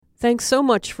Thanks so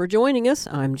much for joining us.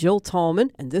 I'm Jill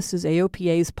Tallman, and this is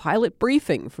AOPA's pilot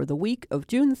briefing for the week of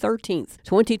June 13th,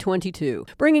 2022,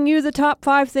 bringing you the top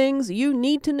 5 things you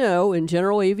need to know in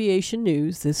general aviation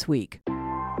news this week.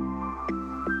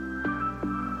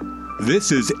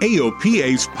 This is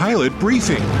AOPA's pilot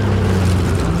briefing.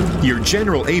 Your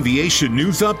general aviation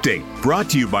news update,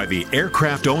 brought to you by the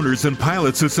Aircraft Owners and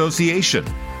Pilots Association.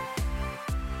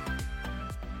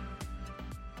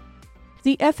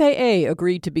 The FAA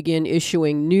agreed to begin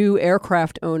issuing new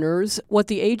aircraft owners what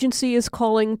the agency is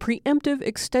calling preemptive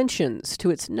extensions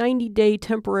to its 90-day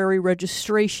temporary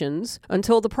registrations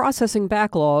until the processing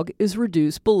backlog is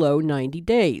reduced below 90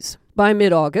 days. By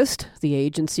mid-August, the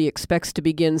agency expects to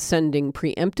begin sending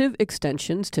preemptive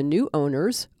extensions to new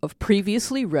owners of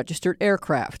previously registered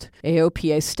aircraft.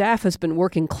 AOPA staff has been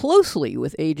working closely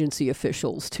with agency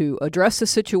officials to address a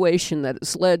situation that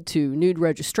has led to new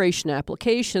registration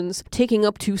applications taking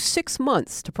up to 6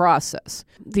 months to process.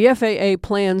 The FAA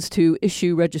plans to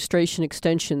issue registration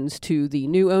extensions to the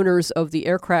new owners of the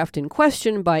aircraft in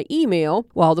question by email,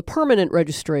 while the permanent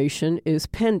registration is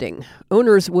pending.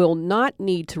 Owners will not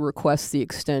need to request the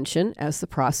extension, as the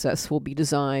process will be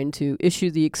designed to issue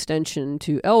the extension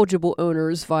to eligible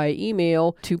owners via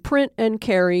email to print and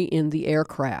carry in the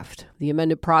aircraft. The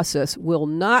amended process will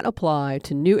not apply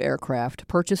to new aircraft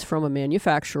purchased from a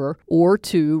manufacturer or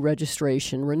to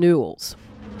registration renewals.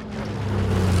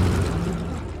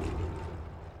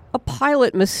 A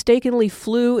pilot mistakenly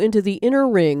flew into the inner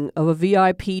ring of a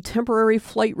VIP temporary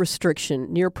flight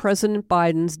restriction near President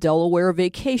Biden's Delaware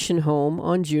vacation home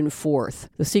on June 4th.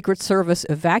 The Secret Service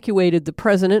evacuated the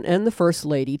president and the First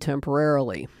Lady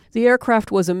temporarily. The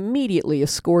aircraft was immediately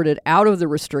escorted out of the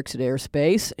restricted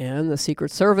airspace, and the Secret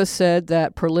Service said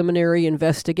that preliminary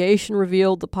investigation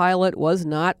revealed the pilot was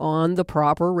not on the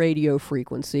proper radio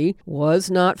frequency,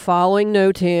 was not following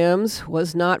NOTAMs,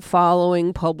 was not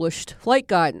following published flight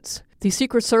guidance. The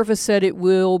Secret Service said it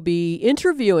will be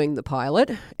interviewing the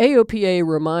pilot. AOPA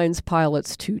reminds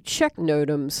pilots to check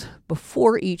NOTAMs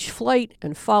before each flight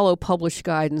and follow published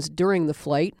guidance during the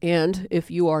flight. And if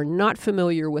you are not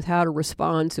familiar with how to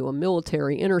respond to a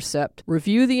military intercept,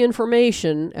 review the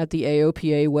information at the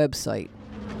AOPA website.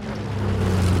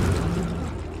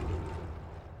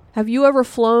 Have you ever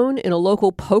flown in a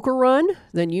local poker run?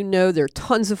 Then you know they're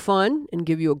tons of fun and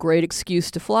give you a great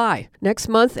excuse to fly. Next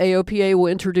month, AOPA will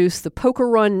introduce the Poker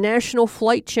Run National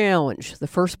Flight Challenge, the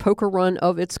first poker run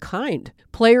of its kind.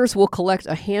 Players will collect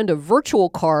a hand of virtual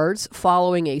cards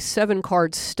following a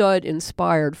 7-card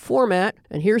stud-inspired format.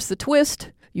 And here's the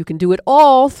twist. You can do it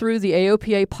all through the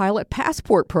AOPA Pilot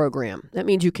Passport program. That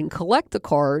means you can collect the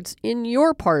cards in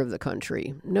your part of the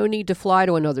country. No need to fly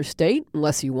to another state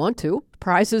unless you want to.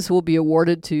 Prizes will be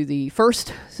awarded to the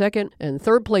first, second, and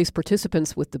third place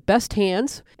participants with the best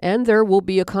hands, and there will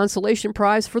be a consolation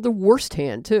prize for the worst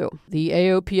hand, too. The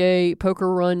AOPA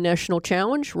Poker Run National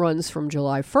Challenge runs from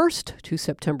July 1st to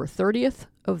September 30th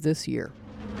of this year.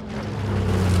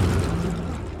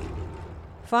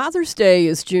 Father's Day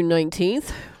is June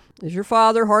 19th. Is your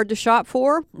father hard to shop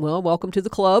for? Well, welcome to the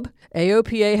club.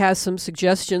 AOPA has some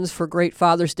suggestions for great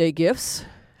Father's Day gifts.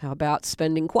 How about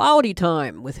spending quality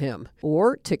time with him?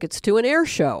 Or tickets to an air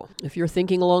show? If you're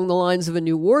thinking along the lines of a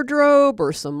new wardrobe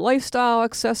or some lifestyle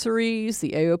accessories,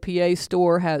 the AOPA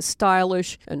store has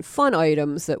stylish and fun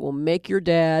items that will make your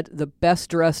dad the best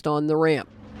dressed on the ramp.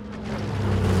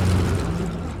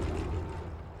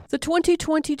 The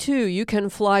 2022 You Can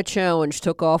Fly Challenge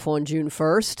took off on June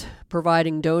 1st,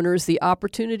 providing donors the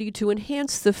opportunity to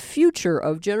enhance the future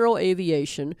of general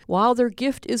aviation while their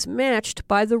gift is matched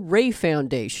by the Ray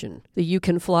Foundation. The You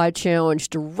Can Fly Challenge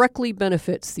directly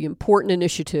benefits the important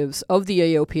initiatives of the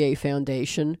AOPA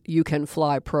Foundation You Can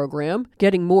Fly program,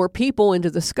 getting more people into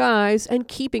the skies and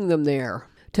keeping them there.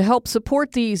 To help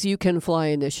support these You Can Fly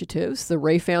initiatives, the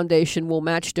Ray Foundation will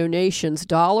match donations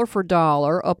dollar for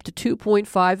dollar up to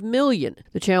 $2.5 million.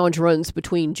 The challenge runs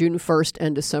between June 1st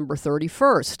and December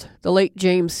 31st. The late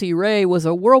James C. Ray was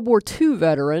a World War II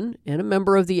veteran and a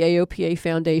member of the AOPA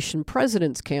Foundation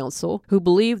President's Council who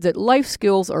believed that life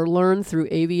skills are learned through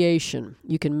aviation.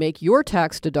 You can make your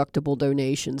tax-deductible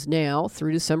donations now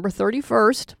through December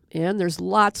 31st, and there's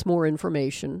lots more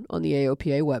information on the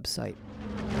AOPA website.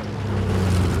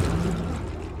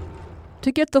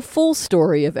 To get the full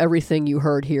story of everything you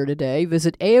heard here today,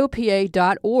 visit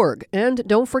AOPA.org. And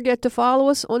don't forget to follow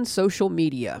us on social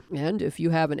media. And if you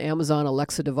have an Amazon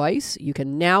Alexa device, you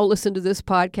can now listen to this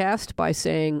podcast by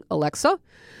saying, "Alexa,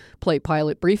 play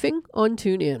Pilot Briefing on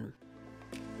TuneIn."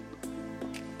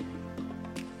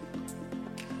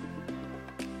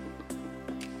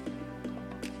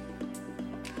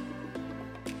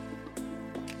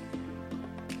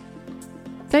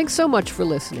 Thanks so much for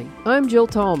listening. I'm Jill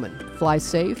Tallman. Fly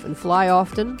safe and fly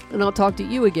often, and I'll talk to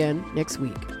you again next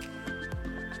week.